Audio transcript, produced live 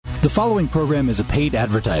The following program is a paid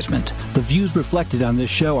advertisement. The views reflected on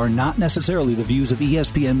this show are not necessarily the views of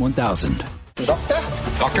ESPN 1000. Doctor?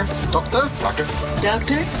 Doctor? Doctor? Doctor?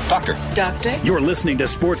 Doctor? Doctor? Doctor? You're listening to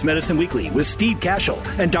Sports Medicine Weekly with Steve Cashel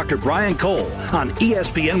and Dr. Brian Cole on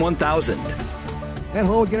ESPN 1000. And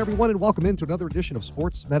hello again, everyone, and welcome into another edition of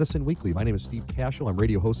Sports Medicine Weekly. My name is Steve Cashel. I'm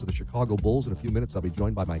radio host of the Chicago Bulls. In a few minutes, I'll be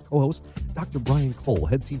joined by my co-host, Dr. Brian Cole,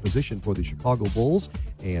 head team physician for the Chicago Bulls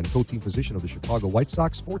and co-team physician of the Chicago White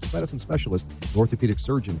Sox, sports medicine specialist, and orthopedic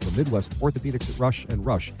surgeon for Midwest Orthopedics at Rush and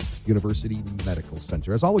Rush University Medical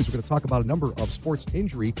Center. As always, we're going to talk about a number of sports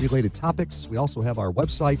injury-related topics. We also have our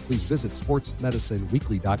website. Please visit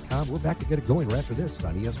sportsmedicineweekly.com. We're back to get it going right after this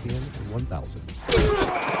on ESPN 1000.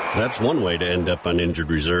 That's one way to end up on injured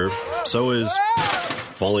reserve. So is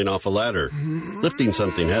falling off a ladder, lifting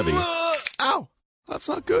something heavy. Ow! That's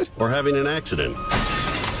not good. Or having an accident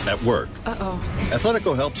at work. Uh-oh.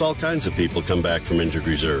 Athletico helps all kinds of people come back from injured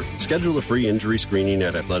reserve. Schedule a free injury screening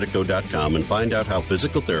at athletico.com and find out how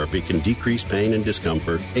physical therapy can decrease pain and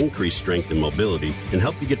discomfort, increase strength and mobility, and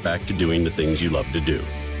help you get back to doing the things you love to do.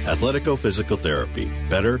 Athletico Physical Therapy.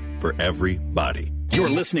 Better for everybody. You're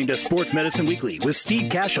listening to Sports Medicine Weekly with Steve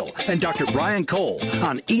Cashel and Dr. Brian Cole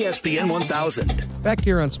on ESPN 1000. Back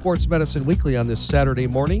here on Sports Medicine Weekly on this Saturday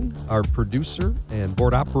morning, our producer and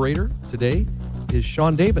board operator today is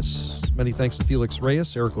Sean Davis. Many thanks to Felix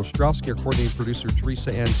Reyes, Eric Ostrowski, our coordinating producer,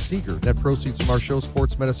 Teresa Ann Seeger. Net proceeds from our show,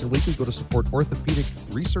 Sports Medicine Weekly, go to support orthopedic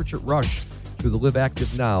research at Rush through the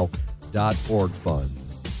LiveActiveNow.org fund.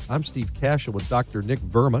 I'm Steve Cashel with Dr. Nick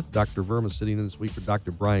Verma. Dr. Verma sitting in this week for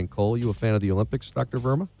Dr. Brian Cole. You a fan of the Olympics, Dr.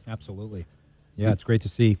 Verma? Absolutely. Yeah, it's great to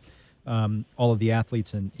see all of the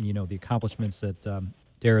athletes and you know, the accomplishments that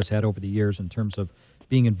Dara's had over the years in terms of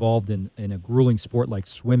being involved in a grueling sport like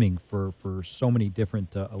swimming for so many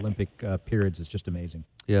different Olympic periods. It's just amazing.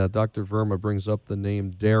 Yeah, Dr. Verma brings up the name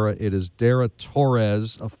Dara. It is Dara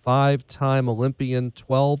Torres, a 5-time Olympian,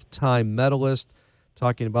 12-time medalist,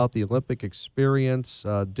 talking about the Olympic experience.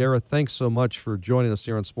 Dara, thanks so much for joining us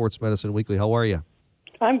here on Sports Medicine Weekly. How are you?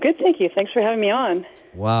 I'm good, thank you. Thanks for having me on.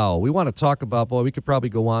 Wow. We want to talk about, boy, we could probably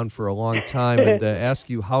go on for a long time and ask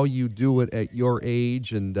you how you do it at your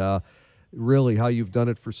age and really how you've done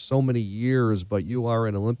it for so many years, but you are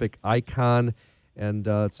an Olympic icon, and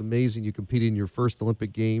it's amazing you competed in your first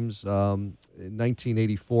Olympic Games in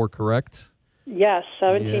 1984, correct? Yes,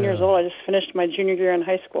 17 years old. I just finished my junior year in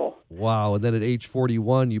high school. Wow. And then at age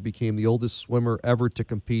 41, you became the oldest swimmer ever to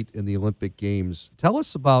compete in the Olympic Games. Tell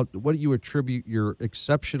us about what you attribute your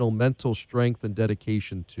exceptional mental strength and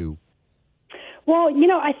dedication to. Well, you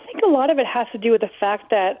know, I think a lot of it has to do with the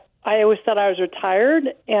fact that I always thought I was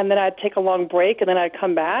retired, and then I'd take a long break, and then I'd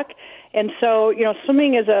come back. And so, you know,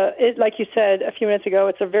 swimming is like you said a few minutes ago,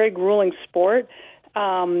 it's a very grueling sport.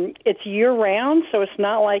 It's year-round, so it's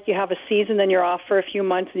not like you have a season, then you're off for a few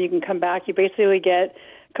months, and you can come back. You basically get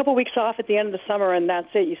a couple weeks off at the end of the summer, and that's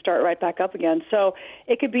it. You start right back up again. So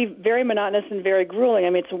it could be very monotonous and very grueling. I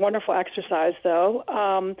mean, it's a wonderful exercise, though.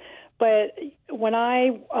 But when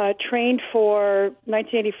I trained for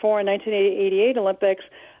 1984 and 1988 Olympics,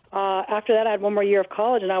 after that, I had one more year of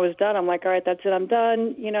college, and I was done. I'm like, all right, that's it. I'm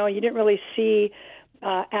done. You know, you didn't really see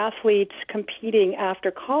athletes competing after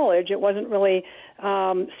college. It wasn't really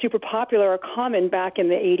super popular or common back in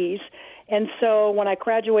the 80s. And so when I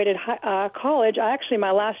graduated college,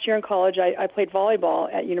 my last year in college, I played volleyball.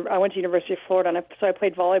 I went to University of Florida, so I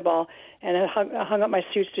played volleyball and I hung up my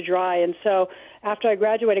suits to dry. And so after I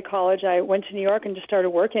graduated college, I went to New York and just started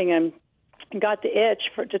working and got the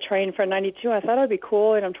itch to train for 92. I thought it would be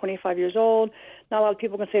cool, and I'm 25 years old. Not a lot of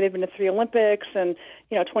people can say they've been to 3 Olympics, and,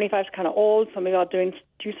 you know, 25 is kind of old, so maybe I'll do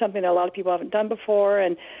something that a lot of people haven't done before.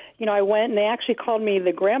 And, you know, I went, and they actually called me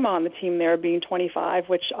the grandma on the team there, being 25,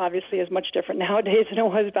 which obviously is much different nowadays than it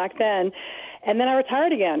was back then. And then I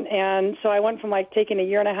retired again. And so I went from, like, taking a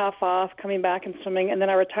year and a half off, coming back and swimming, and then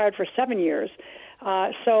I retired for 7 years.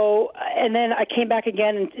 And then I came back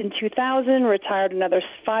again in 2000, retired another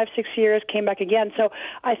 5-6 years, came back again. So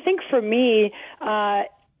I think for me,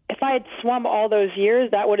 if I had swum all those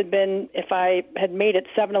years, that would have been if I had made it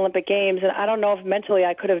 7 Olympic Games, and I don't know if mentally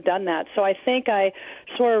I could have done that. So I think I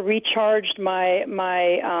sort of recharged my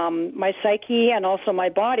psyche and also my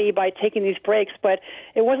body by taking these breaks. But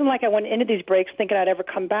it wasn't like I went into these breaks thinking I'd ever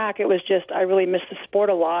come back. It was just I really missed the sport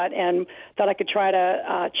a lot and thought I could try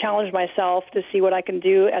to challenge myself to see what I can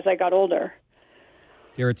do as I got older.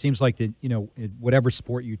 It seems like that, you know, whatever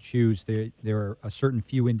sport you choose, there are a certain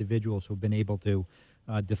few individuals who have been able to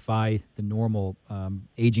defy the normal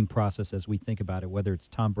aging process as we think about it, whether it's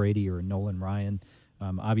Tom Brady or Nolan Ryan.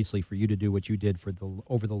 Obviously, for you to do what you did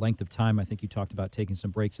over the length of time, I think you talked about taking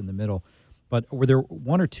some breaks in the middle. But were there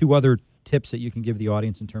one or two other tips that you can give the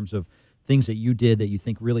audience in terms of things that you did that you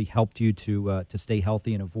think really helped you to stay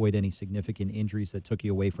healthy and avoid any significant injuries that took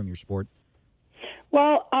you away from your sport?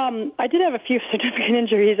 Well, I did have a few significant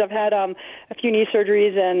injuries. I've had a few knee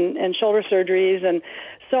surgeries and shoulder surgeries, and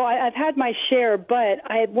so I've had my share. But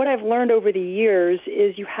what I've learned over the years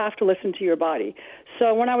is you have to listen to your body.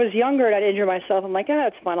 So when I was younger and I'd injure myself, I'm like,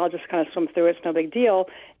 it's fine. I'll just kind of swim through it. It's no big deal.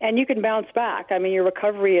 And you can bounce back. I mean, your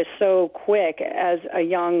recovery is so quick as a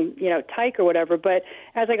young, tyke or whatever. But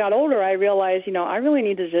as I got older, I realized, I really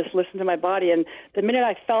need to just listen to my body. And the minute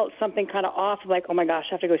I felt something kind of off, I'm like, oh my gosh,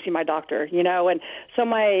 I have to go see my doctor, And so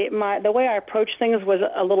the way I approached things was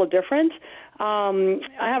a little different. I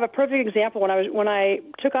have a perfect example. When I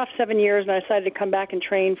took off 7 years and I decided to come back and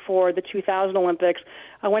train for the 2000 Olympics,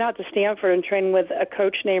 I went out to Stanford and trained with a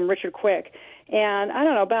coach named Richard Quick. And I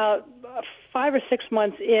don't know, about 5 or 6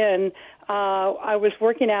 months in, I was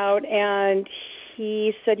working out, and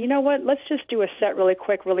he said, you know what, let's just do a set really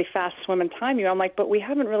quick, really fast, swim and time you. I'm like, but we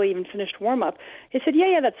haven't really even finished warm-up. He said,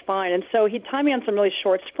 yeah, that's fine. And so he'd time me on some really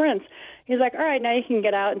short sprints. He's like, all right, now you can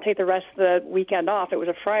get out and take the rest of the weekend off. It was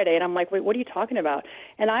a Friday. And I'm like, wait, what are you talking about?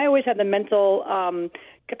 And I always had the mental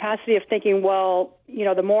capacity of thinking, well,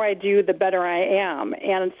 the more I do, the better I am.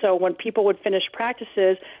 And so when people would finish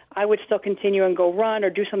practices, I would still continue and go run or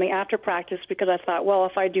do something after practice because I thought, well,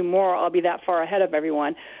 if I do more, I'll be that far ahead of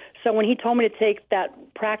everyone. So when he told me to take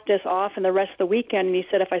that practice off and the rest of the weekend, and he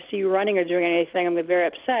said, if I see you running or doing anything, I'm going to be very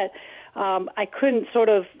upset, I couldn't sort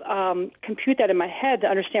of compute that in my head to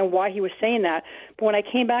understand why he was saying that. But when I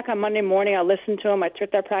came back on Monday morning, I listened to him. I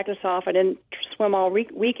took that practice off. I didn't swim all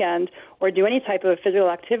weekend or do any type of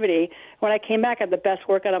physical activity. When I came back, I had the best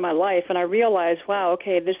workout of my life, and I realized, wow,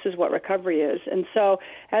 okay, this is what recovery is. And so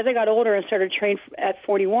as I got older and started training at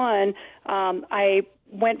 41, I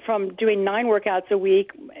went from doing 9 workouts a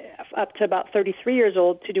week up to about 33 years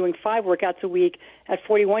old to doing 5 workouts a week at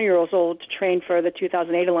 41 years old to train for the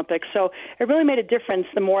 2008 Olympics. So it really made a difference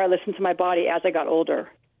the more I listened to my body as I got older.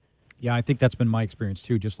 Yeah, I think that's been my experience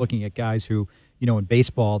too, just looking at guys who, in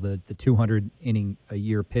baseball, the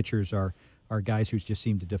 200-inning-a-year pitchers are guys who just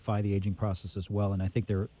seem to defy the aging process as well. And I think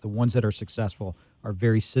the ones that are successful are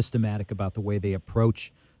very systematic about the way they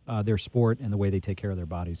approach their sport and the way they take care of their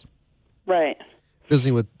bodies. Right.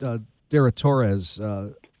 Visiting with Dara Torres,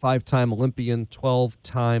 5-time Olympian,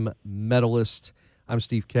 12-time medalist. I'm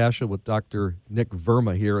Steve Cascia with Dr. Nick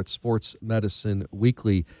Verma here at Sports Medicine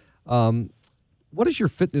Weekly. What is your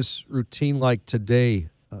fitness routine like today,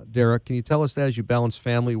 Dara? Can you tell us that as you balance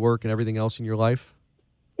family, work, and everything else in your life?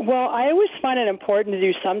 Well, I always find it important to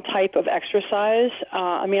do some type of exercise.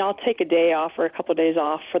 I'll take a day off or a couple of days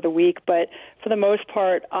off for the week, but for the most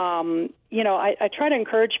part, I try to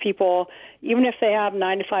encourage people, even if they have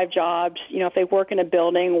 9-to-5 jobs, if they work in a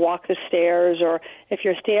building, walk the stairs, or if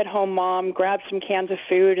you're a stay-at-home mom, grab some cans of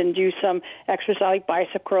food and do some exercise like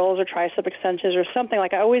bicep curls or tricep extensions or something.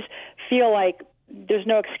 Like I always feel like there's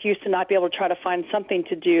no excuse to not be able to try to find something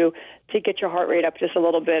to do to get your heart rate up just a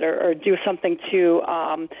little bit or do something to,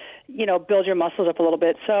 build your muscles up a little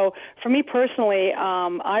bit. So for me personally,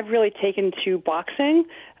 I've really taken to boxing.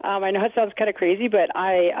 I know it sounds kind of crazy, but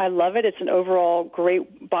I love it. It's an overall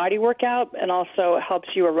great body workout and also helps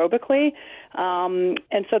you aerobically.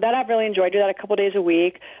 And so that I've really enjoyed. I do that a couple days a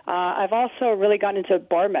week. I've also really gotten into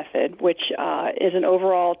bar method, which is an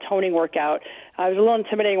overall toning workout. I was a little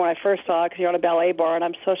intimidating when I first saw it because you're on a ballet bar, and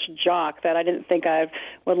I'm such a jock that I didn't think I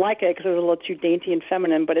would like it because it was a little too dainty and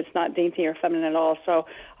feminine, but it's not dainty or feminine at all. So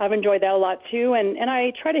I've enjoyed that a lot too. And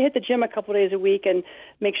I try to hit the gym a couple days a week and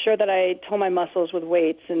make sure that I tone my muscles with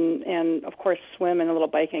weights and of course, swim and a little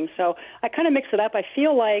biking. So I kind of mix it up. I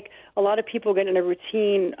feel like a lot of people get in a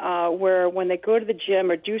routine where when they go to the gym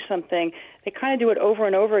or do something, they kind of do it over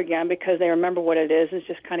and over again because they remember what it is. It's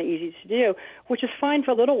just kind of easy to do, which is fine for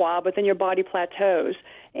a little while, but then your body plateaus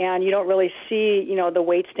and you don't really see, the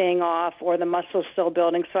weight staying off or the muscles still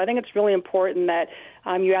building. So I think it's really important that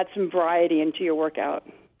you add some variety into your workout.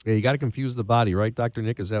 Yeah, you got to confuse the body, right, Dr.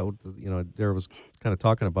 Nick? Is that what Dara was kind of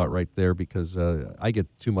talking about right there? Because I get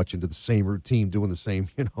too much into the same routine, doing the same,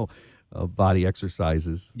 body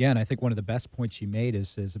exercises. Yeah, and I think one of the best points she made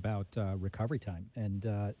is about recovery time,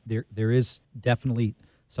 and there is definitely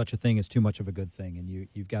such a thing as too much of a good thing, and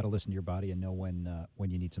you've got to listen to your body and know when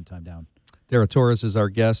you need some time down. Dara Torres is our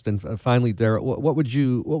guest, and finally, Dara, what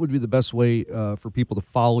would be the best way for people to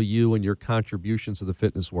follow you and your contributions to the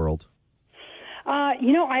fitness world?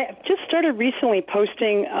 I just started recently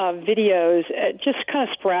posting videos just kind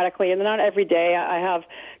of sporadically, and not every day. I have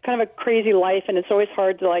kind of a crazy life, and it's always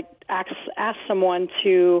hard to ask someone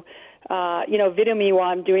to video me while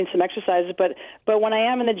I'm doing some exercises. But when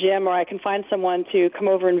I am in the gym or I can find someone to come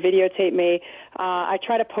over and videotape me, I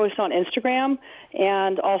try to post on Instagram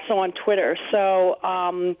and also on Twitter. So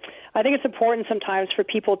I think it's important sometimes for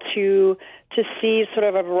people to see sort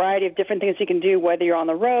of a variety of different things you can do, whether you're on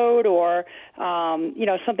the road or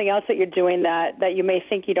something else that you're doing that you may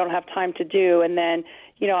think you don't have time to do, and then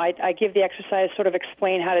I give the exercise, sort of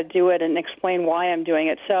explain how to do it and explain why I'm doing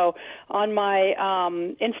it. So on my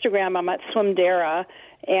Instagram, I'm at SwimDara,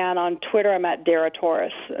 and on Twitter, I'm at Dara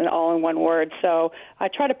Torres, and all in one word. So I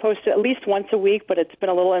try to post it at least once a week, but it's been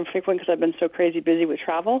a little infrequent because I've been so crazy busy with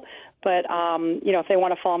travel. But, if they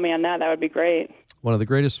want to follow me on that would be great. One of the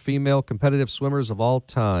greatest female competitive swimmers of all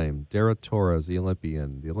time, Dara Torres, the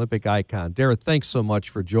Olympian, the Olympic icon. Dara, thanks so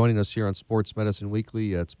much for joining us here on Sports Medicine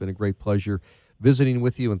Weekly. It's been a great pleasure visiting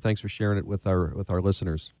with you, and thanks for sharing it with our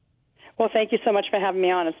listeners. Well, thank you so much for having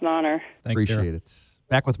me on. It's an honor. Thanks, Appreciate Dara. it.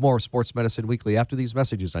 Back with more of Sports Medicine Weekly after these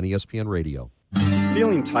messages on ESPN Radio.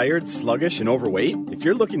 Feeling tired, sluggish, and overweight? If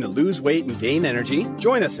you're looking to lose weight and gain energy,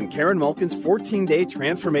 join us in Karen Malkin's 14-day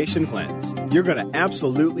transformation cleanse. You're going to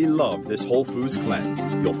absolutely love this Whole Foods cleanse.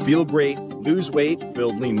 You'll feel great, lose weight,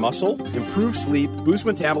 build lean muscle, improve sleep, boost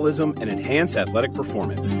metabolism, and enhance athletic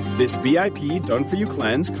performance. This VIP done-for-you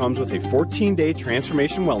cleanse comes with a 14-day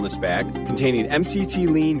transformation wellness bag containing MCT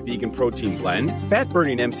Lean Vegan Protein Blend,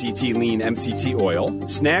 fat-burning MCT Lean MCT Oil,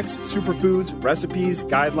 snacks, superfoods, recipes,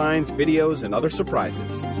 guidelines, videos, and other surprises.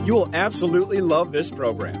 You will absolutely love this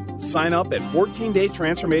program. Sign up at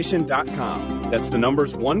 14daytransformation.com. That's the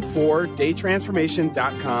numbers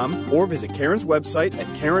 14daytransformation.com, or visit Karen's website at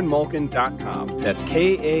KarenMalkin.com. That's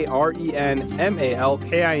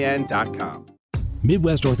KarenMalkin.com.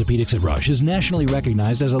 Midwest Orthopedics at Rush is nationally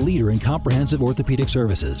recognized as a leader in comprehensive orthopedic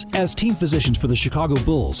services. As team physicians for the Chicago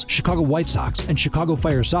Bulls, Chicago White Sox, and Chicago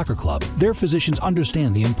Fire Soccer Club, their physicians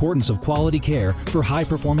understand the importance of quality care for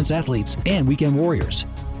high-performance athletes and weekend warriors.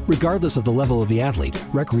 Regardless of the level of the athlete,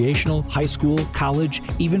 recreational, high school, college,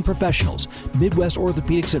 even professionals, Midwest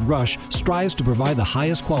Orthopedics at Rush strives to provide the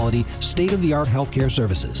highest quality, state-of-the-art healthcare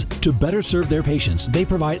services. To better serve their patients, they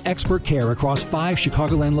provide expert care across 5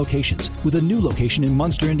 Chicagoland locations, with a new location in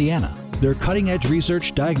Munster, Indiana. Their cutting-edge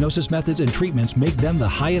research, diagnosis methods, and treatments make them the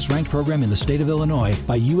highest-ranked program in the state of Illinois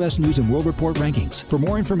by U.S. News & World Report rankings. For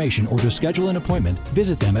more information or to schedule an appointment,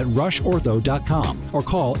 visit them at rushortho.com or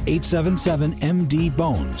call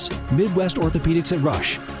 877-MD-BONES. Midwest Orthopedics at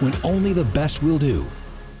Rush, when only the best will do.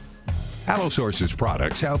 Allosource's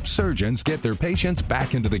products help surgeons get their patients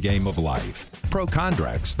back into the game of life.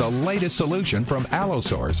 Procondrex, the latest solution from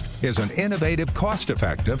Allosource, is an innovative,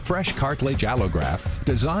 cost-effective, fresh cartilage allograft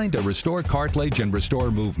designed to restore cartilage and restore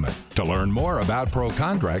movement. To learn more about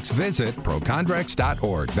Procondrex, visit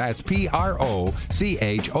procondrex.org. That's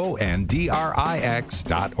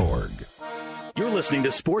PROCHONDRIX.org. You're listening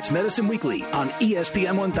to Sports Medicine Weekly on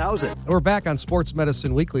ESPN 1000. We're back on Sports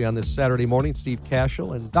Medicine Weekly on this Saturday morning. Steve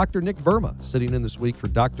Cashel and Dr. Nick Verma sitting in this week for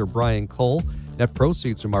Dr. Brian Cole. Net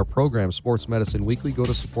proceeds from our program, Sports Medicine Weekly, go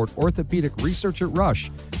to support orthopedic research at Rush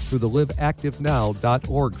through the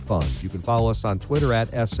liveactivenow.org fund. You can follow us on Twitter at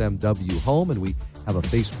SMW Home, and we have a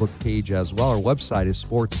Facebook page as well. Our website is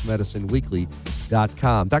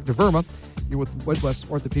sportsmedicineweekly.com. Dr. Verma, you're with Midwest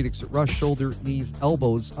Orthopedics at Rush, shoulder, knees,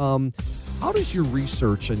 elbows. How does your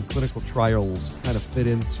research and clinical trials kind of fit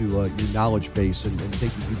into your knowledge base and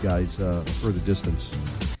taking you guys a further distance?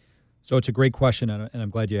 So it's a great question, and I'm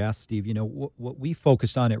glad you asked, Steve. You know, what we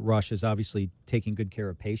focus on at Rush is obviously taking good care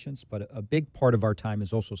of patients, but a big part of our time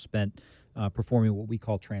is also spent performing what we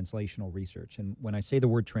call translational research. And when I say the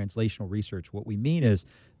word translational research, what we mean is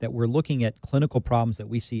that we're looking at clinical problems that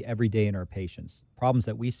we see every day in our patients, problems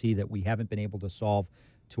that we see that we haven't been able to solve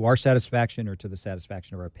to our satisfaction or to the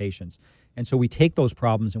satisfaction of our patients. And so we take those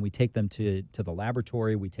problems and we take them to the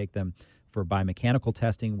laboratory, we take them for biomechanical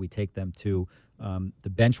testing, we take them to the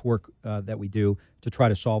bench work that we do to try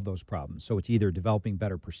to solve those problems. So it's either developing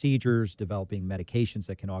better procedures, developing medications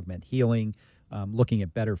that can augment healing, looking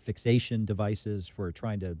at better fixation devices for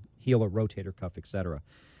trying to heal a rotator cuff, et cetera.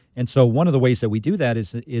 And so one of the ways that we do that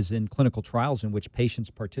is in clinical trials in which patients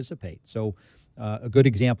participate. So a good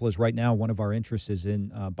example is right now one of our interests is in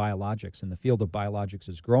biologics, and the field of biologics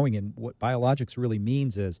is growing. And what biologics really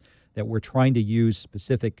means is that we're trying to use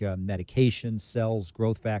specific medications, cells,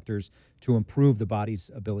 growth factors to improve the body's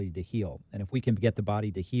ability to heal. And if we can get the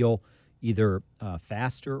body to heal either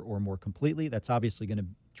faster or more completely, that's obviously going to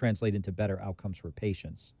translate into better outcomes for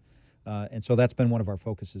patients. And so that's been one of our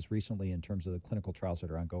focuses recently in terms of the clinical trials that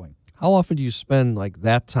are ongoing. How often do you spend like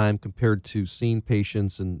that time compared to seeing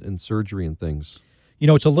patients and surgery and things?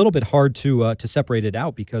 It's a little bit hard to separate it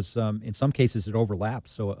out because in some cases it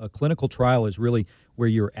overlaps. So a clinical trial is really where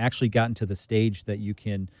you're actually gotten to the stage that you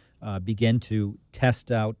can begin to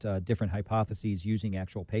test out different hypotheses using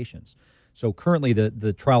actual patients. So currently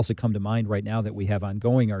the trials that come to mind right now that we have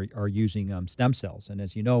ongoing are using stem cells. And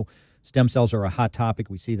as you know, stem cells are a hot topic.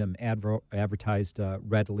 We see them advertised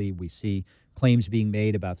readily. We see claims being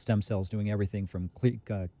made about stem cells doing everything from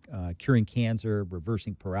curing cancer,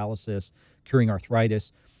 reversing paralysis, curing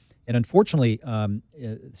arthritis. And unfortunately,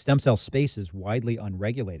 stem cell space is widely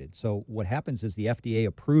unregulated. So what happens is the FDA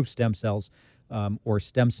approves stem cells or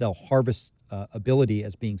stem cell harvest ability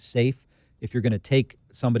as being safe. If you're going to take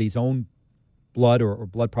somebody's own blood or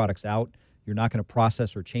blood products out, you're not going to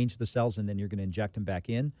process or change the cells, and then you're going to inject them back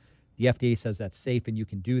in. The FDA says that's safe, and you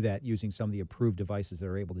can do that using some of the approved devices that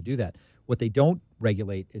are able to do that. What they don't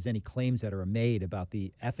regulate is any claims that are made about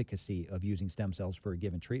the efficacy of using stem cells for a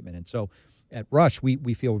given treatment. And so at Rush,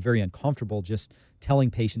 we feel very uncomfortable just telling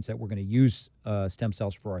patients that we're going to use stem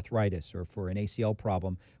cells for arthritis or for an ACL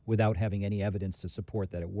problem without having any evidence to support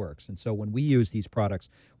that it works. And so when we use these products,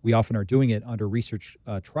 we often are doing it under research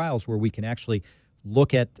trials where we can actually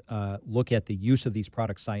look at the use of these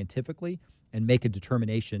products scientifically and make a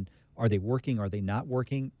determination. Are they working? Are they not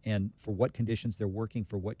working? And for what conditions they're working,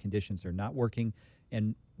 for what conditions they're not working,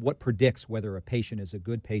 and what predicts whether a patient is a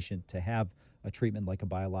good patient to have a treatment like a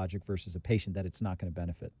biologic versus a patient that it's not going to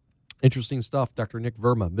benefit. Interesting stuff. Dr. Nick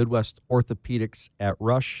Verma, Midwest Orthopedics at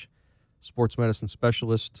Rush, sports medicine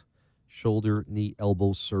specialist, shoulder, knee,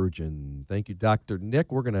 elbow surgeon. Thank you, Dr.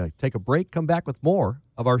 Nick. We're going to take a break, come back with more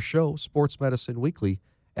of our show, Sports Medicine Weekly,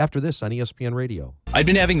 after this on ESPN Radio. I'd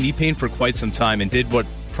been having knee pain for quite some time and did what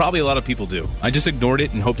probably a lot of people do. I just ignored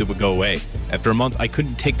it and hoped it would go away. After a month, I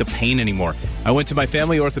couldn't take the pain anymore. I went to my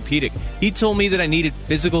family orthopedic. He told me that I needed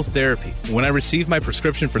physical therapy. When I received my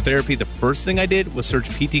prescription for therapy, the first thing I did was search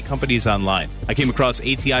PT companies online. I came across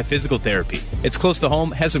ATI Physical Therapy. It's close to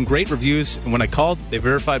home, has some great reviews, and when I called, they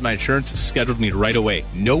verified my insurance, scheduled me right away.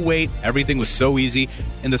 No wait, everything was so easy,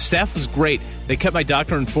 and the staff was great. They kept my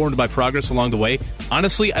doctor informed of my progress along the way.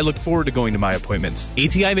 Honestly, I looked forward to going to my appointments.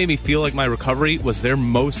 ATI made me feel like my recovery was their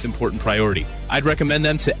most important priority. I'd recommend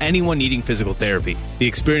them to anyone needing physical therapy. The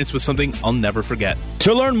experience was something I'll never forget.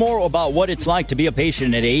 To learn more about what it's like to be a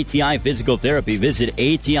patient at ATI Physical Therapy, visit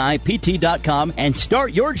ATIPT.com and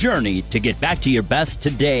start your journey to get back to your best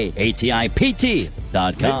today.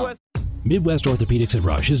 ATIPT.com. Midwest Orthopedics at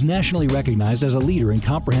Rush is nationally recognized as a leader in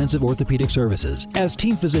comprehensive orthopedic services. As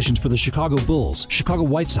team physicians for the Chicago Bulls, Chicago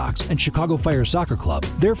White Sox, and Chicago Fire Soccer Club,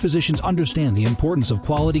 their physicians understand the importance of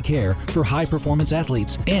quality care for high-performance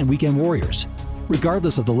athletes and weekend warriors.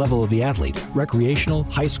 Regardless of the level of the athlete, recreational,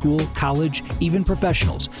 high school, college, even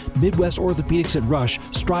professionals, Midwest Orthopedics at Rush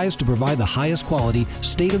strives to provide the highest quality,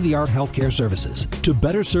 state-of-the-art healthcare services. To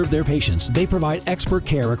better serve their patients, they provide expert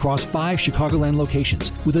care across 5 Chicagoland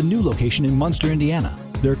locations, with a new location in Munster, Indiana.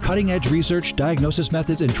 Their cutting-edge research, diagnosis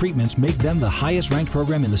methods, and treatments make them the highest-ranked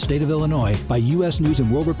program in the state of Illinois by U.S. News &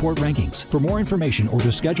 World Report rankings. For more information or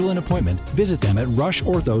to schedule an appointment, visit them at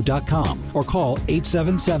rushortho.com or call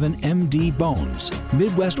 877-MD-BONES.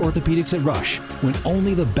 Midwest Orthopedics at Rush, when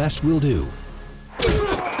only the best will do.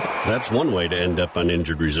 That's one way to end up on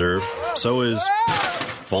injured reserve. So is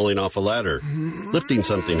falling off a ladder, lifting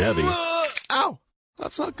something heavy. Ow!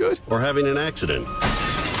 That's not good. Or having an accident.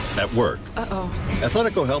 At work.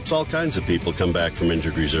 Athletico helps all kinds of people come back from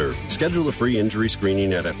injured reserve. Schedule a free injury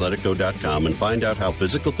screening at athletico.com and find out how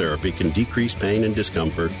physical therapy can decrease pain and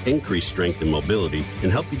discomfort, increase strength and mobility,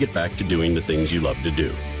 and help you get back to doing the things you love to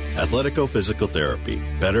do. Athletico Physical Therapy.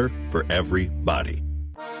 Better for everybody.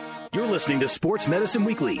 You're listening to Sports Medicine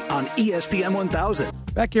Weekly on ESPN 1000.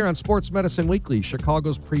 Back here on Sports Medicine Weekly,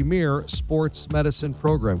 Chicago's premier sports medicine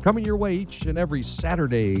program. Coming your way each and every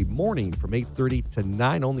Saturday morning from 8:30 to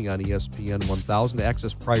 9, only on ESPN 1000. To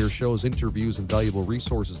access prior shows, interviews, and valuable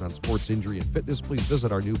resources on sports injury and fitness, please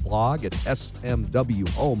visit our new blog at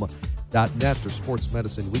smwhome.net or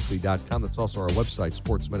sportsmedicineweekly.com. That's also our website,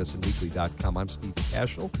 sportsmedicineweekly.com. I'm Steve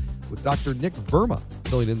Cashel with Dr. Nick Verma,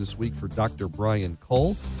 filling in this week for Dr. Brian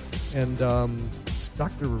Cole. And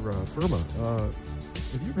Dr. Verma,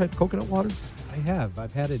 have you ever had coconut water? I have.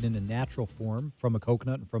 I've had it in a natural form from a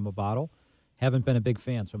coconut and from a bottle. Haven't been a big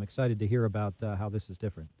fan, so I'm excited to hear about how this is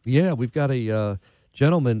different. Yeah, we've got a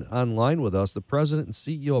gentleman online with us, the president and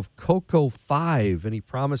CEO of Cocoa 5, and he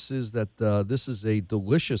promises that this is a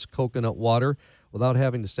delicious coconut water without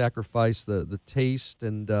having to sacrifice the taste,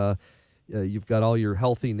 and you've got all your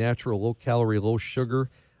healthy, natural, low-calorie, low-sugar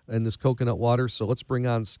in this coconut water. So let's bring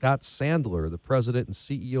on Scott Sandler, the president and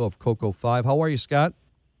CEO of Cocoa 5. How are you, Scott?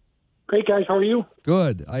 Great, guys. How are you?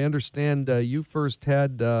 Good. I understand you first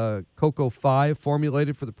had Cocoa 5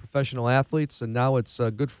 formulated for the professional athletes, and now it's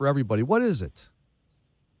good for everybody. What is it?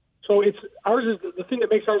 So ours is the thing that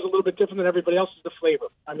makes ours a little bit different than everybody else is the flavor.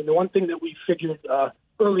 I mean, the one thing that we figured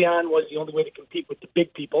early on was the only way to compete with the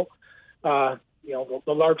big people, the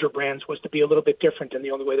larger brands, was to be a little bit different, and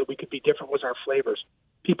the only way that we could be different was our flavors.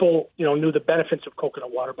 People, knew the benefits of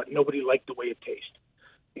coconut water, but nobody liked the way it tasted.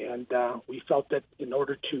 And we felt that in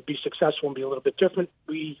order to be successful and be a little bit different,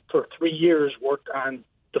 we, for 3 years, worked on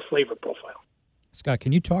the flavor profile. Scott,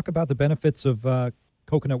 can you talk about the benefits of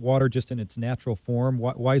coconut water just in its natural form?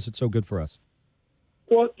 Why is it so good for us?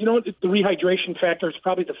 Well, the rehydration factor is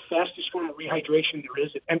probably the fastest form of rehydration there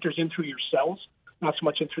is. It enters in through your cells, not so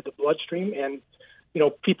much in through the bloodstream. And,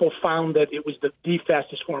 people found that it was the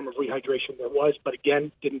fastest form of rehydration there was, but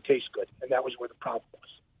again, didn't taste good. And that was where the problem was.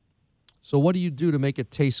 So what do you do to make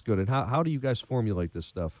it taste good, and how do you guys formulate this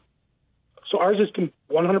stuff? So ours is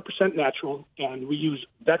 100% natural, and we use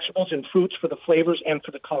vegetables and fruits for the flavors and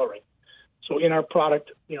for the coloring. So in our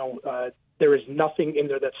product, there is nothing in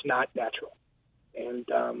there that's not natural. And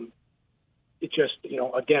it just,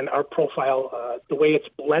 again, our profile, the way it's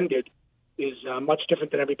blended is much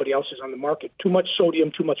different than everybody else's on the market. Too much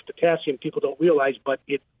sodium, too much potassium, people don't realize, but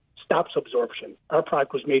it stops absorption. Our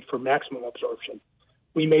product was made for maximum absorption.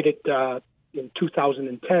 We made it in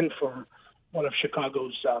 2010 for one of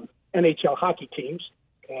Chicago's NHL hockey teams.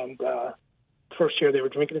 And first year they were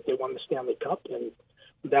drinking it, they won the Stanley Cup. And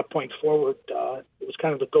from that point forward, it was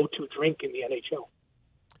kind of the go-to drink in the NHL.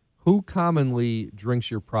 Who commonly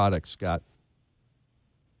drinks your product, Scott?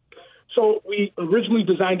 So we originally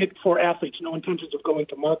designed it for athletes, no intentions of going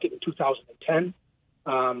to market in 2010.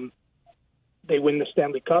 They win the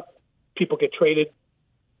Stanley Cup. People get traded,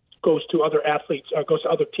 goes to other athletes, goes to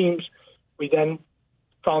other teams. We then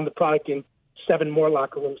found the product in 7 more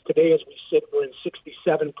locker rooms. Today, as we sit, we're in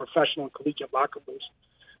 67 professional and collegiate locker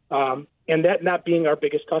rooms. And that not being our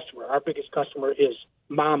biggest customer. Our biggest customer is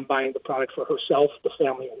mom buying the product for herself, the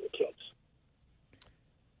family, and the kids.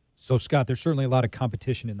 So, Scott, there's certainly a lot of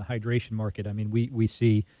competition in the hydration market. I mean, we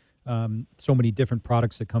see so many different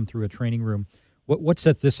products that come through a training room. What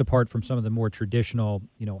sets this apart from some of the more traditional,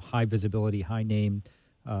 high visibility, high name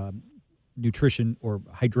nutrition or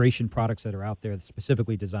hydration products that are out there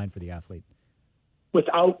specifically designed for the athlete?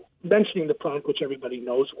 Without mentioning the product, which everybody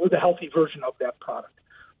knows, we're the healthy version of that product.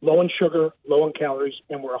 Low in sugar, low in calories,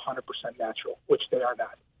 and we're 100% natural, which they are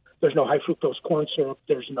not. There's no high fructose corn syrup.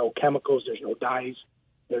 There's no chemicals. There's no dyes.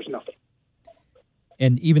 There's nothing.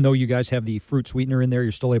 And even though you guys have the fruit sweetener in there,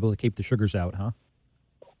 you're still able to keep the sugars out, huh?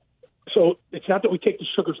 So it's not that we take the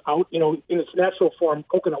sugars out. In its natural form,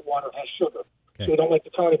 coconut water has sugar. Okay. So we don't like to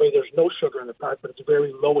tell anybody there's no sugar in the product, but it's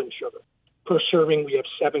very low in sugar. Per serving, we have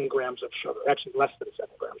 7 grams of sugar. Actually, less than 7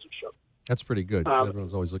 grams of sugar. That's pretty good.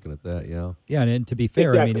 Everyone's always looking at that, yeah. Yeah, and to be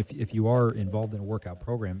fair, exactly. I mean, if you are involved in a workout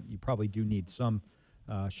program, you probably do need some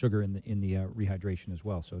sugar in the rehydration as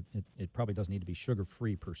well. So it probably doesn't need to be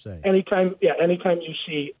sugar-free per se. Anytime you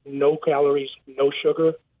see no calories, no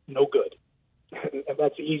sugar, no good. And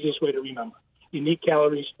that's the easiest way to remember. You need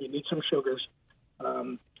calories, you need some sugars,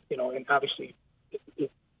 and obviously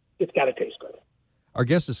it's got to taste good. Our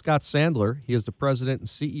guest is Scott Sandler. He is the president and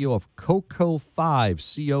CEO of Cocoa 5,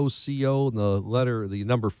 C-O-C-O, the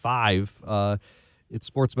number 5. It's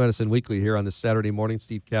Sports Medicine Weekly here on this Saturday morning.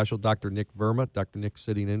 Steve Cashel, Dr. Nick Verma. Dr. Nick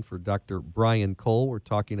sitting in for Dr. Brian Cole. We're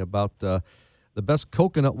talking about the best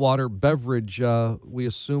coconut water beverage, we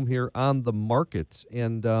assume, here on the market.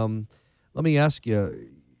 And let me ask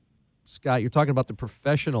you, Scott, you're talking about the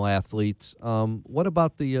professional athletes. What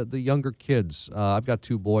about the younger kids? I've got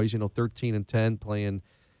 2 boys, 13 and 10, playing,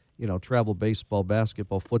 travel baseball,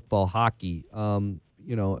 basketball, football, hockey. Are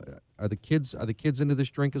the kids into this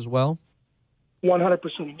drink as well? 100%.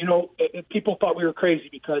 People thought we were crazy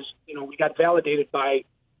because, we got validated by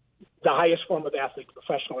the highest form of athlete, the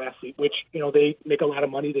professional athlete, which, they make a lot of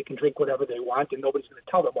money. They can drink whatever they want, and nobody's going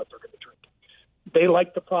to tell them what they're going to drink. They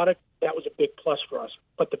liked the product. That was a big plus for us.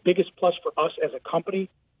 But the biggest plus for us as a company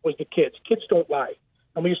was the kids. Kids don't lie.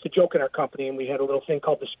 And we used to joke in our company, and we had a little thing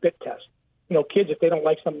called the spit test. Kids, if they don't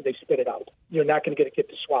like something, they spit it out. You're not going to get a kid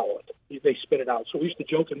to swallow it. They spit it out. So we used to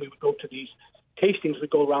joke, and we would go to these tastings. We'd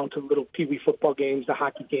go around to little peewee football games, the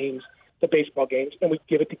hockey games, the baseball games, and we'd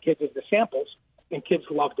give it to kids as the samples, and kids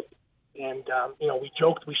loved it. And, we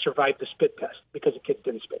joked we survived the spit test because the kids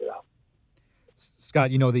didn't spit it out. Scott,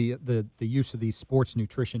 the use of these sports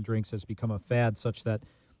nutrition drinks has become a fad such that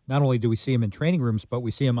not only do we see them in training rooms, but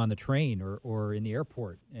we see them on the train or in the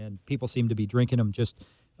airport. And people seem to be drinking them just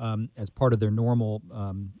as part of their normal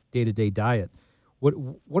day-to-day diet.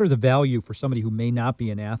 what are the value for somebody who may not be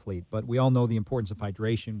an athlete? But we all know the importance of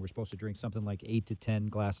hydration. We're supposed to drink something like 8 to 10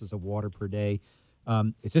 glasses of water per day.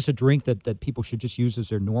 Is this a drink that people should just use as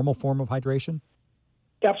their normal form of hydration?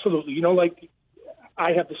 Absolutely. Like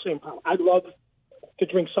I have the same problem. I love to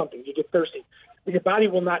drink something. You get thirsty. But your body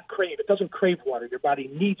will not crave. It doesn't crave water. Your body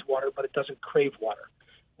needs water, but it doesn't crave water.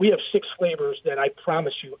 We have 6 flavors that I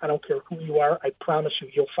promise you, I don't care who you are, I promise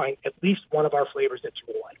you'll find at least one of our flavors that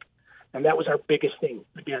you will like. And that was our biggest thing.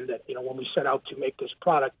 Again, that, when we set out to make this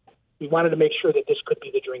product, we wanted to make sure that this could be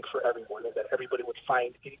the drink for everyone and that everybody would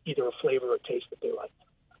find either a flavor or taste that they like.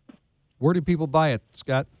 Where do people buy it,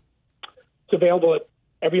 Scott? It's available at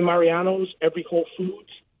every Mariano's, every Whole Foods,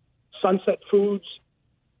 Sunset Foods,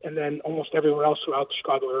 and then almost everywhere else throughout the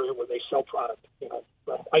Chicago area where they sell product.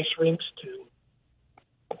 From ice rinks to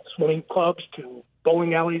swimming clubs to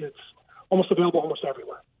bowling alleys. It's almost available almost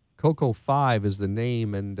everywhere. Cocoa 5 is the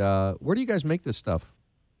name, and where do you guys make this stuff?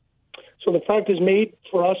 So the product is made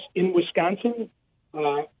for us in Wisconsin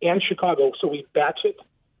and Chicago. So we batch it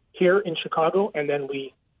here in Chicago, and then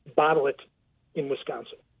we bottle it in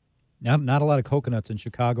Wisconsin. Now, not a lot of coconuts in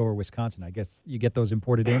Chicago or Wisconsin. I guess you get those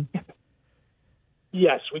imported in?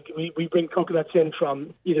 Yes, we bring coconuts in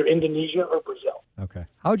from either Indonesia or Brazil. Okay.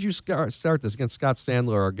 How did you start this? Again, Scott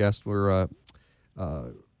Sandler, our guest. We're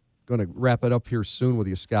going to wrap it up here soon with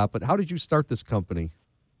you, Scott. But how did you start this company?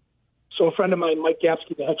 So a friend of mine, Mike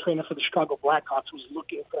Gapsky, the head trainer for the Chicago Blackhawks, was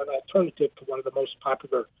looking for an alternative to one of the most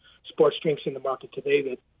popular sports drinks in the market today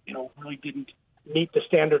that really didn't meet the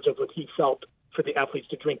standards of what he felt for the athletes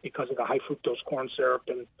to drink because of the high fructose corn syrup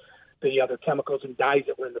and the other chemicals and dyes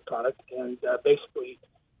that were in the product. And basically,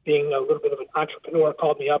 being a little bit of an entrepreneur,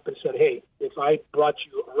 called me up and said, hey, if I brought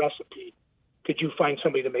you a recipe, could you find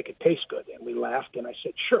somebody to make it taste good? And we laughed, and I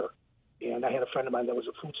said, sure. And I had a friend of mine that was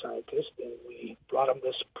a food scientist, and we brought him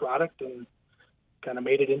this product and kind of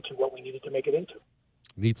made it into what we needed to make it into.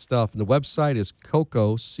 Neat stuff. And the website is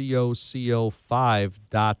coco,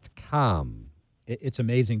 COCO5.com. It's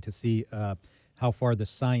amazing to see how far the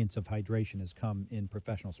science of hydration has come in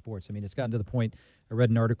professional sports. I mean, it's gotten to the point, I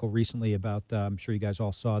read an article recently about, I'm sure you guys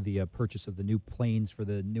all saw the purchase of the new planes for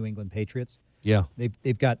the New England Patriots. Yeah.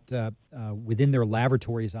 They've got, within their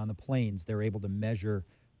laboratories on the planes, they're able to measure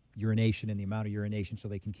urination and the amount of urination so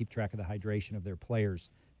they can keep track of the hydration of their players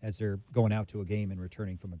as they're going out to a game and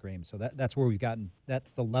returning from a game. So that's where we've gotten,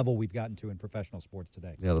 that's the level we've gotten to in professional sports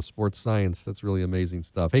today. Yeah, the sports science, that's really amazing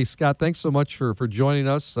stuff. Hey, Scott, thanks so much for joining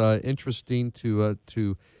us. Interesting to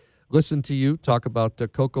listen to you talk about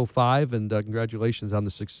Cocoa 5, and congratulations on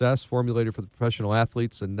the success, formulated for the professional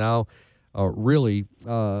athletes, and now really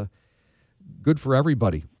good for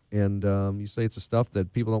everybody. And you say it's a stuff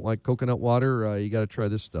that people don't like coconut water. You got to try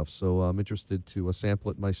this stuff. So I'm interested to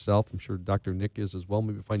sample it myself. I'm sure Dr. Nick is as well.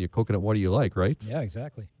 Maybe find you coconut water you like, right? Yeah,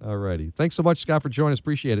 exactly. All righty. Thanks so much, Scott, for joining us.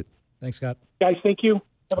 Appreciate it. Thanks, Scott. Guys, thank you.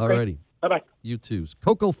 All righty. Bye-bye. You too.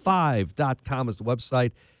 Cocoa5.com is the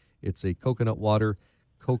website. It's a coconut water,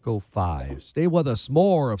 Cocoa 5. Stay with us.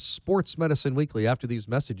 More of Sports Medicine Weekly after these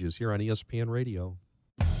messages here on ESPN Radio.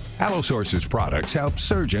 Allosource's products help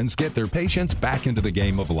surgeons get their patients back into the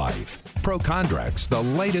game of life. Procondrex, the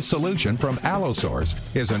latest solution from Allosource,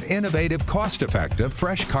 is an innovative, cost-effective,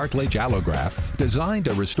 fresh cartilage allograft designed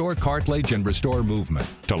to restore cartilage and restore movement.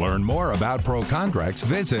 To learn more about Procondrex,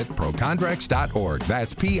 visit procondrex.org.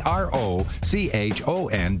 That's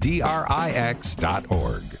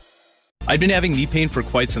PROCHONDRIX.org. I'd been having knee pain for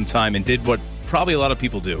quite some time and did what probably a lot of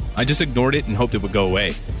people do. I just ignored it and hoped it would go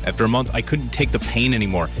away. After a month, I couldn't take the pain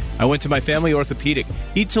anymore. I went to my family orthopedic.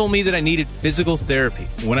 He told me that I needed physical therapy.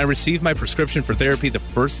 When I received my prescription for therapy, the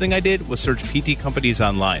first thing I did was search PT companies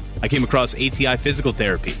online. I came across ATI Physical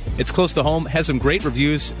Therapy. It's close to home, has some great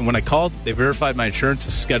reviews, and when I called, they verified my insurance,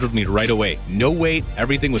 scheduled me right away. No wait,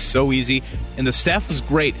 everything was so easy, and the staff was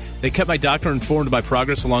great. They kept my doctor informed of my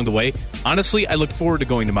progress along the way. Honestly, I looked forward to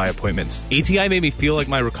going to my appointments. ATI made me feel like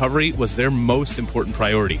my recovery was their most important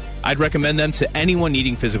priority. I'd recommend them to anyone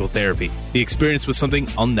needing physical therapy. The experience was something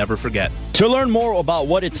I'll never forget. To learn more about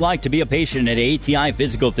what it's like to be a patient at ATI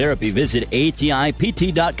Physical Therapy, visit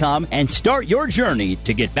ATIPT.com and start your journey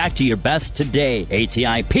to get back to your best today.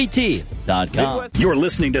 ATIPT.com. You're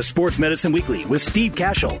listening to Sports Medicine Weekly with Steve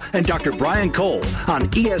Cashel and Dr. Brian Cole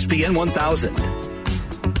on ESPN 1000.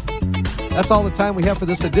 That's all the time we have for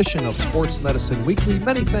this edition of Sports Medicine Weekly.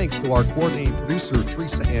 Many thanks to our coordinating producer,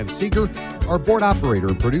 Teresa Ann Seeger, our board operator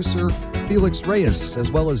and producer, Felix Reyes, as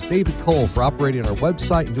well as David Cole for operating our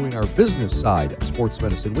website and doing our business side of Sports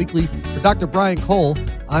Medicine Weekly. For Dr. Brian Cole,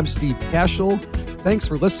 I'm Steve Cashel. Thanks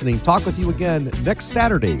for listening. Talk with you again next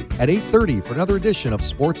Saturday at 8:30 for another edition of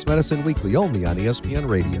Sports Medicine Weekly, only on ESPN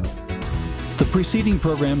Radio. The preceding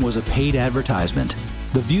program was a paid advertisement.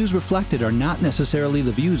 The views reflected are not necessarily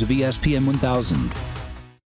the views of ESPN 1000.